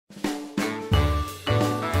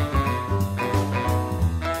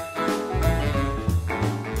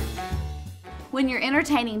When you're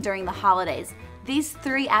entertaining during the holidays, these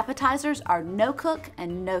 3 appetizers are no cook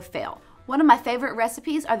and no fail. One of my favorite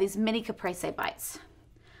recipes are these mini caprese bites.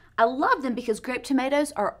 I love them because grape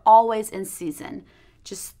tomatoes are always in season.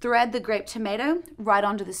 Just thread the grape tomato right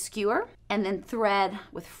onto the skewer and then thread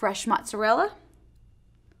with fresh mozzarella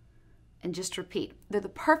and just repeat. They're the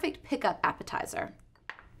perfect pickup appetizer.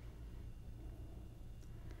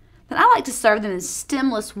 Then I like to serve them in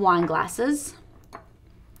stemless wine glasses.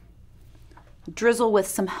 Drizzle with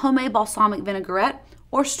some homemade balsamic vinaigrette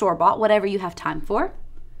or store-bought, whatever you have time for.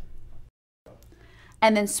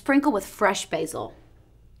 And then sprinkle with fresh basil.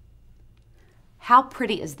 How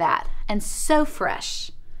pretty is that? And so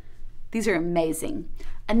fresh. These are amazing.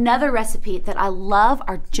 Another recipe that I love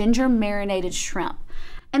are ginger marinated shrimp.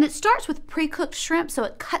 And it starts with pre-cooked shrimp, so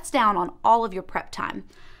it cuts down on all of your prep time.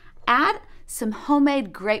 Add some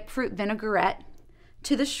homemade grapefruit vinaigrette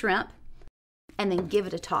to the shrimp and then give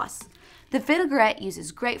it a toss. The vinaigrette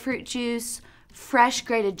uses grapefruit juice, fresh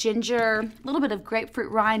grated ginger, a little bit of grapefruit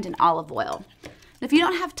rind, and olive oil. If you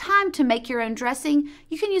don't have time to make your own dressing,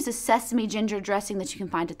 you can use a sesame ginger dressing that you can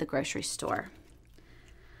find at the grocery store.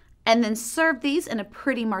 And then serve these in a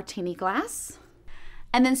pretty martini glass.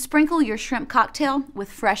 And then sprinkle your shrimp cocktail with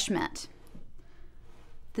fresh mint.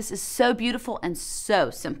 This is so beautiful and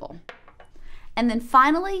so simple. And then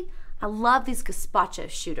finally, I love these gazpacho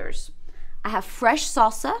shooters. I have fresh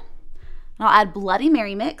salsa, and I'll add Bloody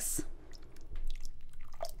Mary mix,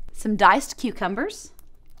 some diced cucumbers,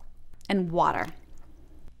 and water.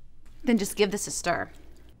 Then just give this a stir.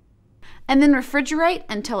 And then refrigerate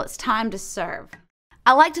until it's time to serve.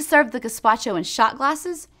 I like to serve the gazpacho in shot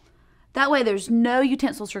glasses. That way there's no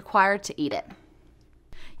utensils required to eat it.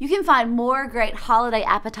 You can find more great holiday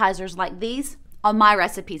appetizers like these on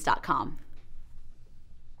myrecipes.com.